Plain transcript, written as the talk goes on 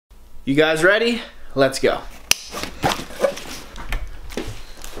You guys ready? Let's go.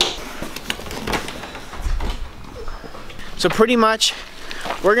 So pretty much,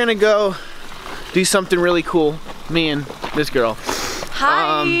 we're gonna go do something really cool. Me and this girl.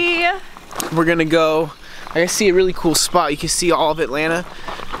 Hi. We're gonna go. I see a really cool spot. You can see all of Atlanta.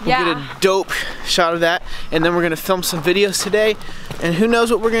 We'll get a dope shot of that, and then we're gonna film some videos today. And who knows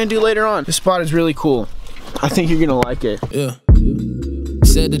what we're gonna do later on. This spot is really cool. I think you're gonna like it. Yeah.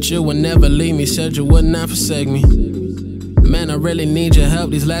 Said that you would never leave me. Said you would not forsake me. Man, I really need your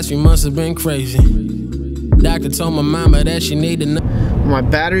help. These last few months have been crazy. Doctor told my mama that she needed to know. My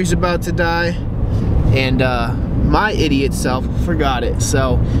battery's about to die, and my idiot self forgot it.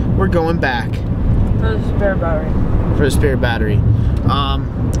 So we're going back. For the spare battery. For the spare battery.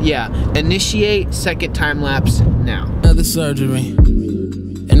 Yeah. Initiate second time lapse now. Another surgery.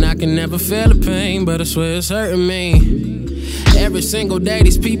 And I can never feel the pain, but I swear it's hurting me. Every single day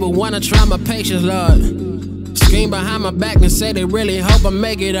these people wanna try my patience, Lord. Scream behind my back and say they really hope I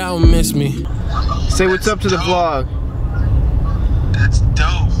make it, I don't miss me. Say what's up to the vlog. That's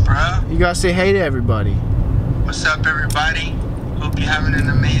dope, bruh. You gotta say hey to everybody. What's up, everybody? Hope you're having an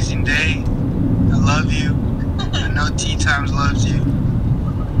amazing day. I love you. I know Tea Times loves you.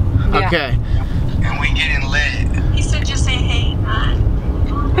 Yeah. Okay. And we getting lit. He said just say hey, hi.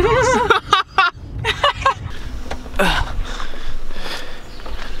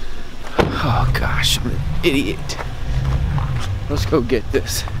 Oh gosh, I'm an idiot. Let's go get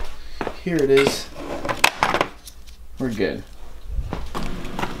this. Here it is. We're good.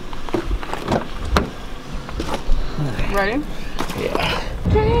 Ready? Yeah.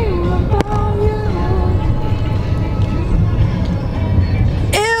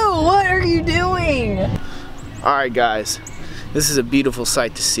 Ew, what are you doing? Alright guys, this is a beautiful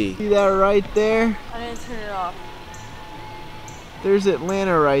sight to see. See that right there? I didn't turn it off. There's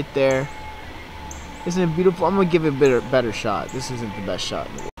Atlanta right there. Isn't it beautiful? I'm gonna give it a better shot. This isn't the best shot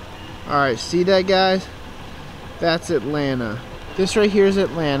in the world. Alright, see that guys? That's Atlanta. This right here is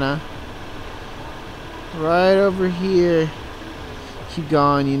Atlanta. Right over here. Keep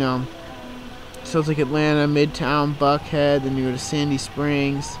going, you know. So it's like Atlanta, Midtown, Buckhead, then you go to Sandy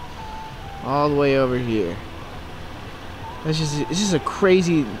Springs. All the way over here. It's just a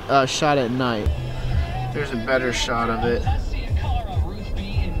crazy shot at night. There's a better shot of it.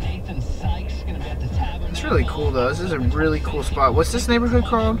 It's really cool though. This is a really cool spot. What's this neighborhood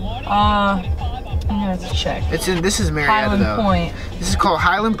called? I'm gonna have to check. This is Marietta Highland though. Point. This is called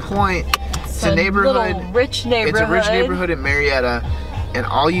Highland Point. It's a neighborhood. Little rich neighborhood. It's a rich neighborhood in Marietta. And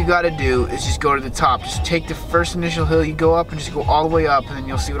all you gotta do is just go to the top. Just take the first initial hill you go up and just go all the way up, and then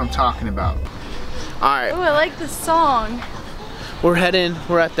you'll see what I'm talking about. Alright. Oh, I like the song. We're at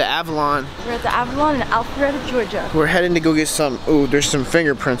the Avalon. We're at the Avalon in Alpharetta, Georgia. We're heading to go get some, ooh, there's some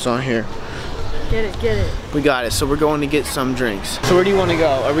fingerprints on here. Get it, get it. We got it, so we're going to get some drinks. So where do you want to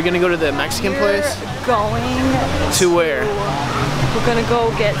go? Are we gonna go to the Mexican place? Going To where? We're gonna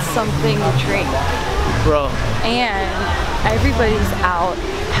go get something to drink. Bro. And everybody's out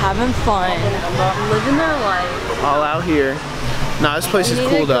having fun, living their life. All out here. Nah, this place is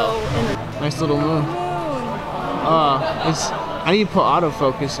cool though. Nice little moon. I need to put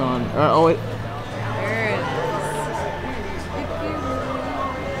autofocus on.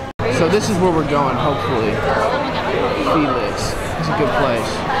 So this is where we're going, hopefully. Felix. It's a good place.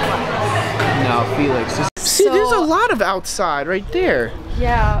 No, Felix. See, there's a lot of outside right there.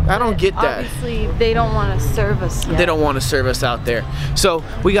 Yeah. I don't get that. Obviously, they don't want to serve us yet. They don't want to serve us out there. So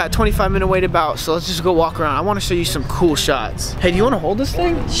we got 25-minute wait about, so let's just go walk around. I want to show you some cool shots. Hey, do you want to hold this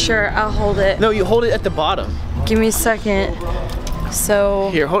thing? Sure, I'll hold it. No, you hold it at the bottom. Give me a second.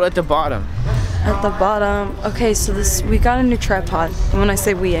 So Here, hold it at the bottom. at the bottom. Okay, so we got a new tripod. And when I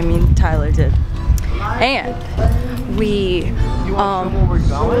say we, I mean Tyler did. And we're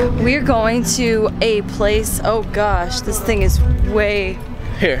going to a place. Oh gosh, this thing is way.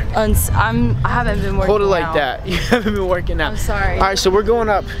 Here. I haven't been working. Hold it like out. that. You haven't been working out. I'm sorry. All right, so we're going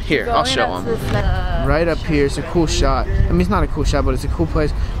up here. I'll show them. Right up here, it's a cool shot. I mean, it's not a cool shot, but it's a cool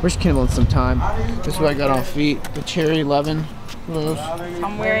place. We're just kindling some time. This is what I got on feet. The Cherry 11.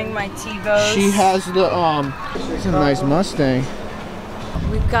 I'm wearing my Tevos. She has the it's a nice Mustang.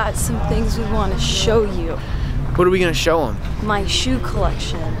 We've got some things we want to show you. What are we gonna show them? My shoe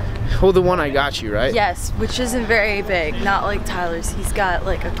collection. Oh, the one I got you, right? Yes, which isn't very big, not like Tyler's. He's got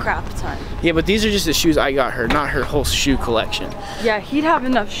like a crap ton. Yeah, but these are just the shoes I got her, not her whole shoe collection. Yeah, he'd have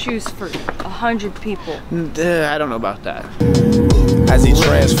enough shoes for 100 people. I don't know about that. As he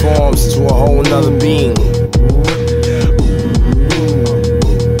transforms to a whole nother being.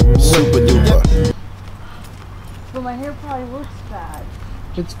 Super duper. But my hair probably looks bad.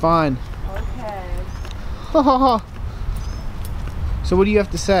 It's fine. Okay. Ha ha ha. So what do you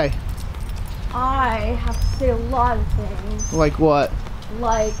have to say? I have to say a lot of things. Like what?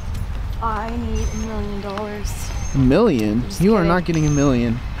 Like, I need $1 million. $1 million? Just You are kidding. not getting $1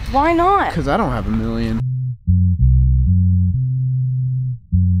 million. Why not? Because I don't have $1 million.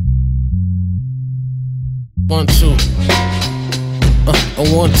 One, two. A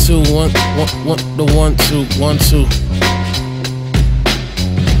 1, 2, 1, 1, 1, the 1, 2, 1, 2.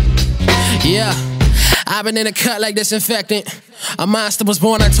 Yeah, I've been in a cut like disinfectant. A monster was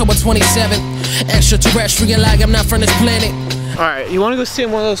born October 27th. Extraterrestrial, like I'm not from this planet. Alright, you want to go sit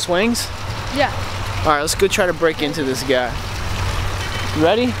in one of those swings? Yeah. Alright, let's go try to break into this guy. You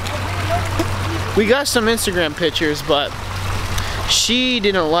ready? We got some Instagram pictures, but she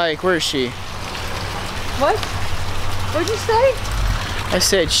didn't like. Where is she? What? What'd you say? I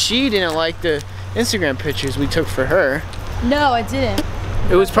said she didn't like the Instagram pictures we took for her. No, I didn't.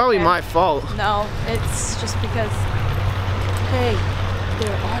 It was probably Okay. my fault. No, it's just because, hey,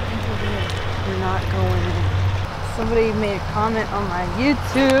 there are people there. We're not going in. Somebody made a comment on my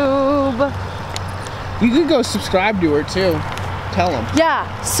YouTube. You could go subscribe to her too. Tell them.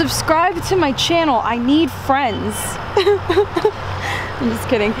 Yeah, subscribe to my channel. I need friends. I'm just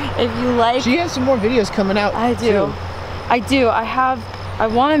kidding. If you like, She has some more videos coming out. I do. too. I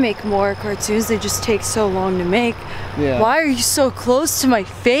want to make more cartoons. They just take so long to make. Yeah. Why are you so close to my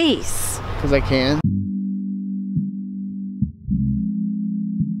face? Because I can.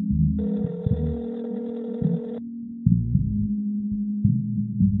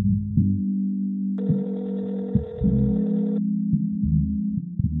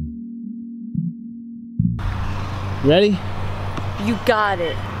 Ready? You got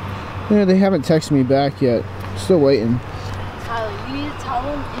it. Yeah, they haven't texted me back yet. Still waiting. Tyler, you need to tell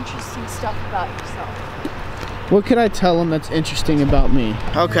them interesting stuff about yourself. What could I tell them that's interesting about me?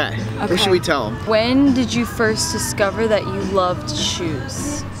 Okay. What should we tell them? When did you first discover that you loved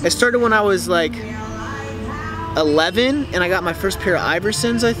shoes? It started when I was like 11 and I got my first pair of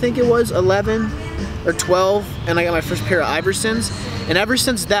Iversons, I think it was 11 or 12, and I got my first pair of Iversons. And ever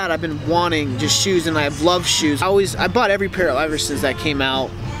since that, I've been wanting just shoes, and I've loved shoes. I bought every pair of Iversons that came out.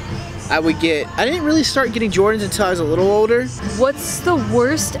 I didn't really start getting Jordans until I was a little older. What's the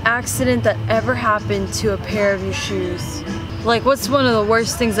worst accident that ever happened to a pair of your shoes? Like, what's one of the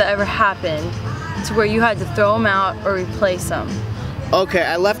worst things that ever happened to where you had to throw them out or replace them? Okay,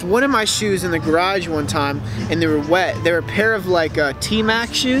 I left one of my shoes in the garage one time, and they were wet. They were a pair of like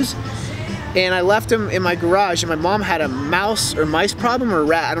T-Max shoes, and I left them in my garage, and my mom had a mouse or mice problem or a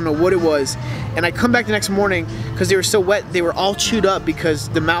rat, I don't know what it was. And I come back the next morning, because they were so wet, they were all chewed up because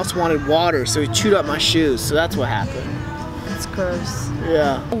the mouse wanted water, so it chewed up my shoes, so that's what happened. That's gross.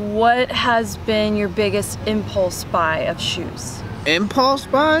 Yeah. What has been your biggest impulse buy of shoes? Impulse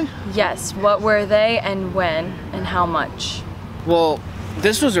buy? Yes, what were they and when and how much? Well,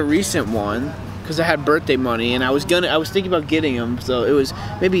 this was a recent one, because I had birthday money, and I was thinking about getting them, so it was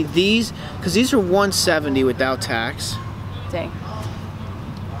maybe these, because these are $170 without tax. Dang.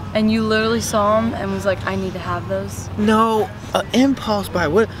 And you literally saw them and was like, I need to have those? No, impulse buy.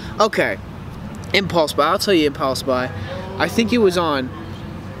 What? Okay, impulse buy. I'll tell you impulse buy. I think it was on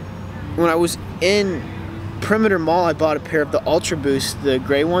when I was in Perimeter Mall. I bought a pair of the Ultra Boost, the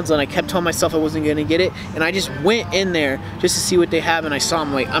gray ones, and I kept telling myself I wasn't gonna get it, and I just went in there just to see what they have, and I saw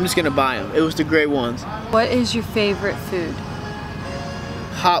them. Like, I'm just gonna buy them. It was the gray ones. What is your favorite food?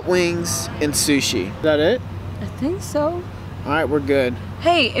 Hot wings and sushi. Is that it? I think so. All right, we're good.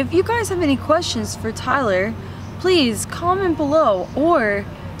 Hey, if you guys have any questions for Tyler, please comment below or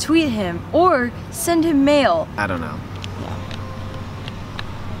tweet him or send him mail. I don't know.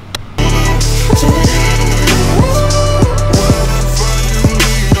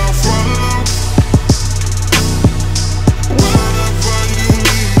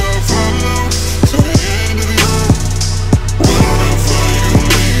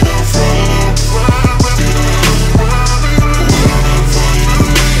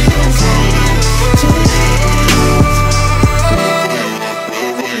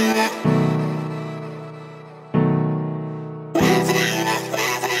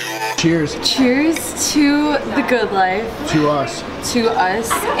 Cheers Cheers to the good life, to us to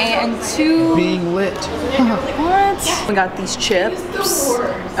us, and to being lit. what? We got these chips,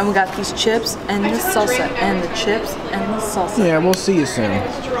 and we got these chips and the salsa, and the chips and the salsa. Yeah, we'll see you soon.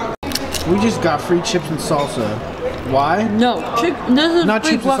 We just got free chips and salsa. Why? No, this is Not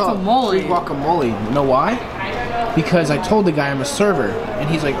free chips and salsa. Free guacamole. guacamole. You know why? Because I told the guy I'm a server, and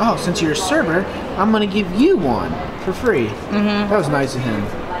he's like, "Oh, since you're a server, I'm gonna give you one for free." That was nice of him.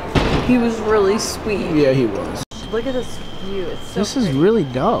 He was really sweet. Yeah, he was. Look at this view. It's so This is pretty. really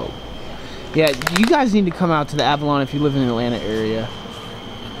dope. Yeah, you guys need to come out to the Avalon if you live in the Atlanta area.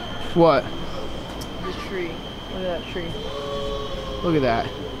 What? The tree. Look at that tree. Look at that.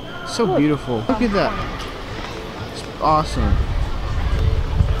 So beautiful. Look at that. It's awesome.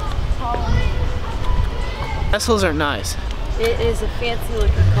 Teslas are nice. It is a fancy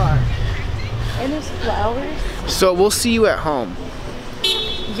looking car. And there's flowers. So we'll see you at home.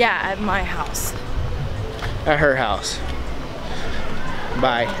 Yeah, at my house. At her house.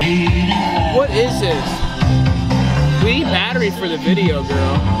 Bye. What is this? We need battery for the video,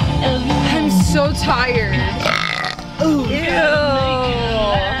 girl. I'm so tired. Ew.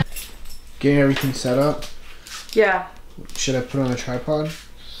 Getting everything set up. Yeah. Should I put on a tripod?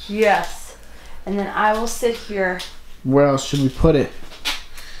 Yes. And then I will sit here. Where else should we put it?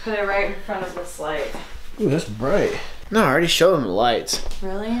 Put it right in front of this light. Ooh, that's bright. No, I already showed them the lights.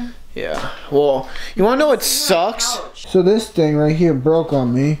 Really? Yeah. Well, you wanna know what sucks? So this thing right here broke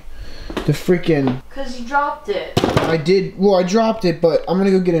on me. The freaking... Because you dropped it. I did, well, I dropped it, but I'm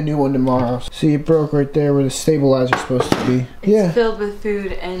gonna go get a new one tomorrow. See, it broke right there where the stabilizer's supposed to be. It's filled with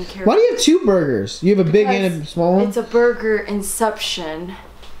food and carrots. Why do you have two burgers? You have a big and a small one? It's a burger inception.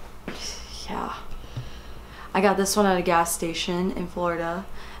 Yeah. I got this one at a gas station in Florida.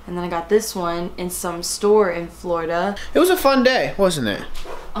 And then I got this one in some store in Florida. It was a fun day, wasn't it?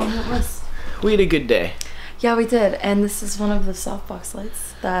 It was. We had a good day. Yeah, we did. And this is one of the softbox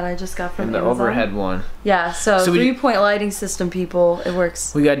lights that I just got from And the Amazon. overhead one. Yeah, so we 3-point lighting system, people. It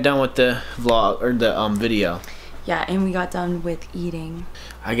works. We got done with the vlog, or the video. Yeah, and we got done with eating.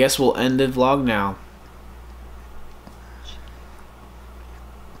 I guess we'll end the vlog now.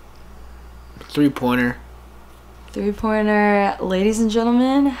 3-pointer. 3-pointer. Ladies and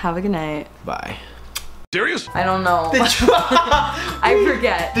gentlemen, have a good night. Bye. Serious? I don't know. I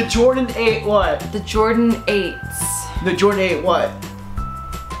forget. The Jordan 8 what? The Jordan 8s. The Jordan 8 what?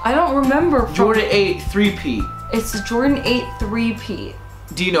 I don't remember. Jordan 8 3-peat. It's the Jordan 8 3-peat.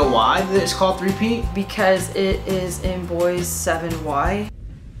 Do you know why it's called 3-peat? Because it is in boys 7Y.